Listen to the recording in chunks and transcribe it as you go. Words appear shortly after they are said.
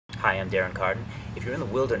Hi, I'm Darin Cardin. If you're in the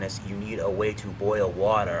wilderness, you need a way to boil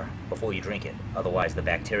water before you drink it. Otherwise, the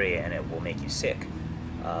bacteria in it will make you sick.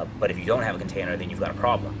 But if you don't have a container, then you've got a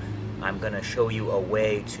problem. I'm going to show you a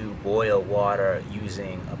way to boil water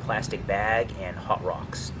using a plastic bag and hot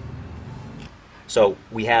rocks. So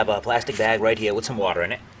we have a plastic bag right here with some water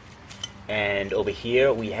in it. And over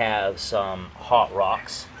here we have some hot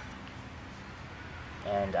rocks.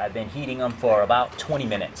 And I've been heating them for about 20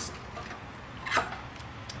 minutes.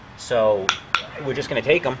 So we're just going to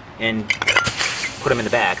take them and put them in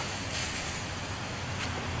the bag.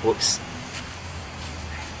 Whoops.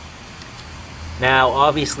 Now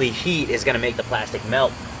obviously heat is going to make the plastic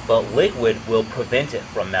melt, but liquid will prevent it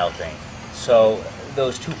from melting. So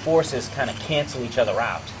those two forces kind of cancel each other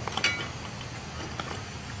out.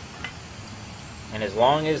 And as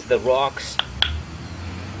long as the rocks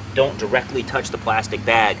don't directly touch the plastic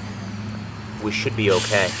bag, we should be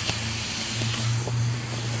okay.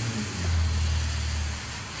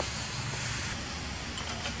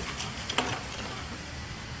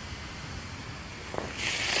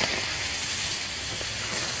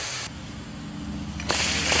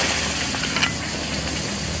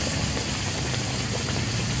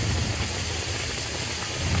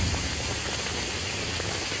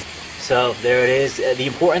 So there it is. The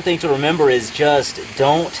important thing to remember is just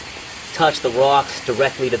don't touch the rocks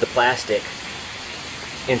directly to the plastic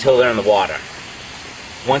until they're in the water.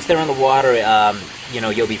 Once they're in the water,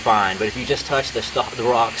 you'll be fine. But if you just touch the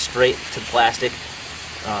rock straight to the plastic,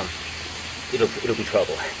 it'll be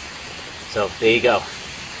trouble. So there you go.